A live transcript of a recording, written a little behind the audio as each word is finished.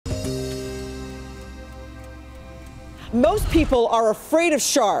Most people are afraid of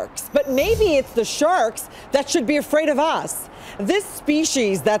sharks, but maybe it's the sharks that should be afraid of us. This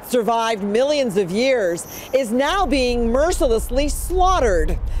species that survived millions of years is now being mercilessly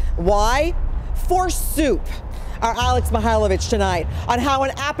slaughtered. Why? For soup. Our Alex Mihailovich tonight on how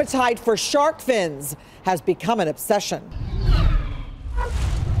an appetite for shark fins has become an obsession.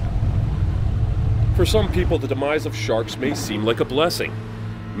 For some people, the demise of sharks may seem like a blessing.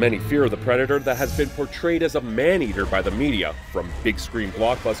 Many fear the predator that has been portrayed as a man-eater by the media, from big-screen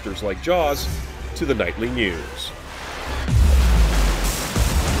blockbusters like Jaws to the nightly news. 3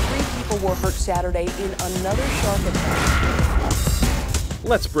 people were hurt Saturday in another shark attack.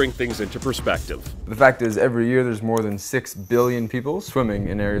 Let's bring things into perspective. The fact is, every year there's more than 6 billion people swimming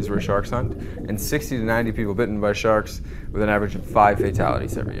in areas where sharks hunt, and 60 to 90 people bitten by sharks, with an average of 5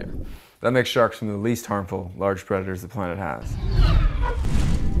 fatalities every year. That makes sharks one of the least harmful large predators the planet has.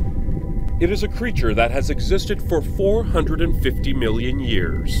 It is a creature that has existed for 450 million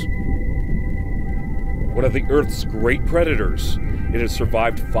years. One of the Earth's great predators, it has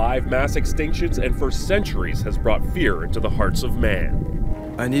survived 5 mass extinctions and for centuries has brought fear into the hearts of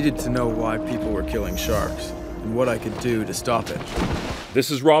man. I needed to know why people were killing sharks and what I could do to stop it. This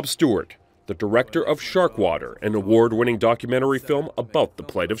is Rob Stewart, the director of Sharkwater, an award-winning documentary film about the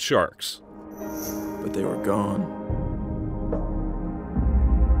plight of sharks. But they were gone.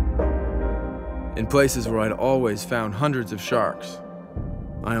 In places where I'd always found hundreds of sharks,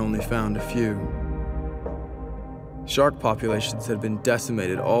 I only found a few. Shark populations had been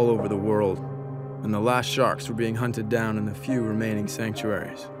decimated all over the world, and the last sharks were being hunted down in the few remaining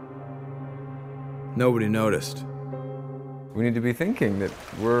sanctuaries. Nobody noticed. We need to be thinking that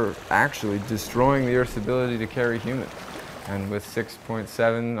we're actually destroying the Earth's ability to carry humans. And with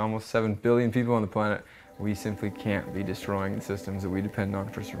 6.7, almost 7 billion people on the planet, we simply can't be destroying the systems that we depend on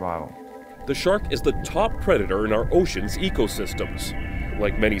for survival. The shark is the top predator in our ocean's ecosystems.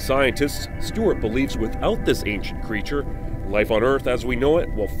 Like many scientists, Stewart believes without this ancient creature, life on Earth as we know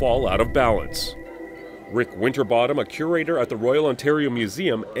it will fall out of balance. Rick Winterbottom, a curator at the Royal Ontario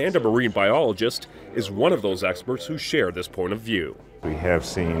Museum and a marine biologist, is one of those experts who share this point of view. We have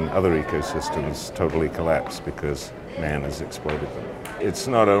seen other ecosystems totally collapse because man has exploited them. It's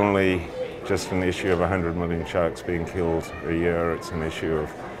not only just an issue of 100 million sharks being killed a year, it's an issue of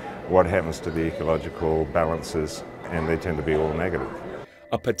what happens to the ecological balances, and they tend to be all negative.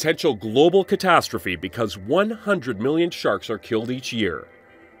 A potential global catastrophe because 100 million sharks are killed each year.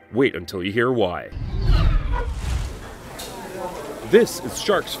 Wait until you hear why. This is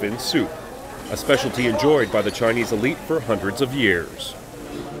shark's fin soup, a specialty enjoyed by the Chinese elite for hundreds of years.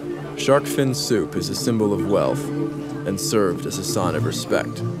 Shark fin soup is a symbol of wealth and served as a sign of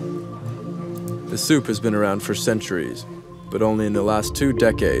respect. The soup has been around for centuries, but only in the last 2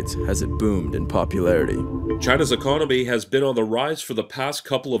 decades has it boomed in popularity. China's economy has been on the rise for the past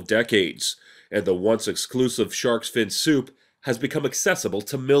couple of decades, and the once exclusive shark's fin soup has become accessible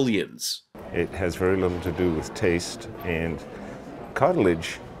to millions. It has very little to do with taste, and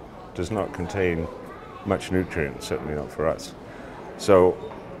cartilage does not contain much nutrient, certainly not for us. So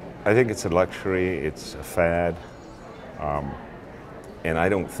I think it's a luxury, it's a fad, and I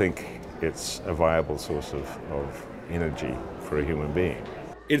don't think it's a viable source of energy for a human being.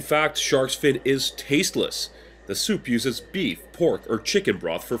 In fact, shark's fin is tasteless. The soup uses beef, pork, or chicken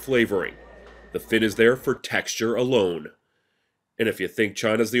broth for flavoring. The fin is there for texture alone. And if you think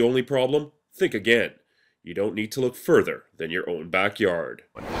China's the only problem, think again. You don't need to look further than your own backyard.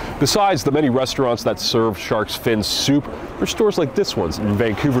 Besides the many restaurants that serve shark's fin soup, there are stores like this one in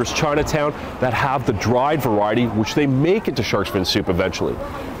Vancouver's Chinatown that have the dried variety, which they make into shark's fin soup eventually.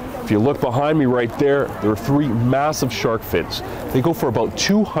 If you look behind me right there, there are 3 massive shark fins. They go for about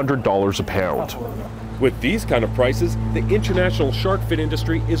 $200 a pound. With these kind of prices, the international shark fin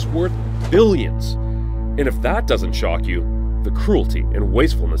industry is worth billions. And if that doesn't shock you, the cruelty and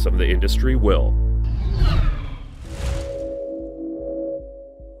wastefulness of the industry will.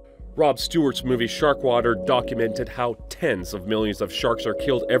 Rob Stewart's movie Sharkwater documented how tens of millions of sharks are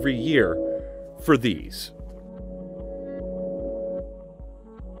killed every year for these.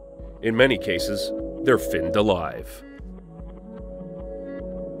 In many cases, they're finned alive.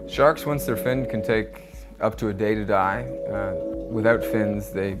 Sharks, once they're finned, can take up to a day to die. Without fins,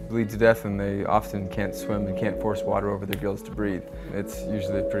 they bleed to death and they often can't swim and can't force water over their gills to breathe. It's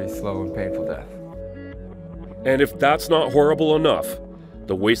usually a pretty slow and painful death. And if that's not horrible enough,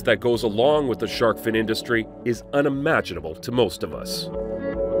 the waste that goes along with the shark fin industry is unimaginable to most of us.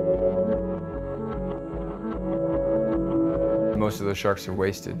 Most of those sharks are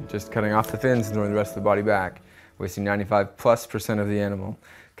wasted. Just cutting off the fins and throwing the rest of the body back, wasting 95+% of the animal,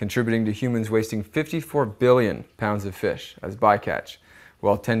 contributing to humans wasting 54 billion pounds of fish as bycatch,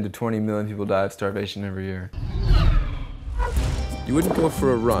 while 10 to 20 million people die of starvation every year. You wouldn't go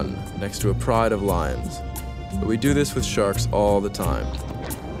for a run next to a pride of lions, but we do this with sharks all the time.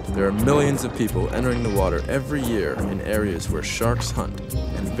 There are millions of people entering the water every year in areas where sharks hunt,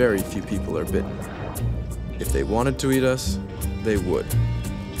 and very few people are bitten. If they wanted to eat us, they would.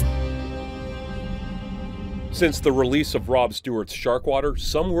 Since the release of Rob Stewart's shark water,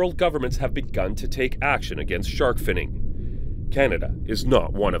 some world governments have begun to take action against shark finning. Canada is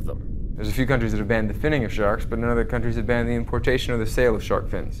not one of them. There's a few countries that have banned the finning of sharks, but none of the countries have banned the importation or the sale of shark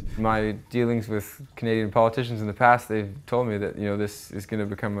fins. My dealings with Canadian politicians in the past, they've told me that, this is going to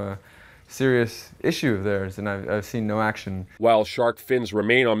become a serious issue of theirs, and I've seen no action. While shark fins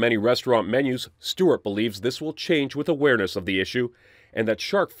remain on many restaurant menus, Stewart believes this will change with awareness of the issue and that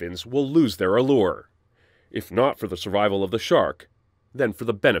shark fins will lose their allure. If not for the survival of the shark, then for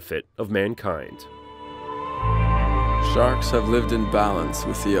the benefit of mankind. Sharks have lived in balance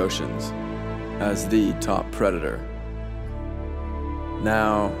with the oceans as the top predator.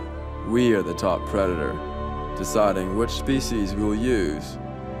 Now, we are the top predator, deciding which species we will use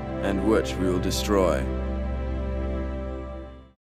and which we will destroy.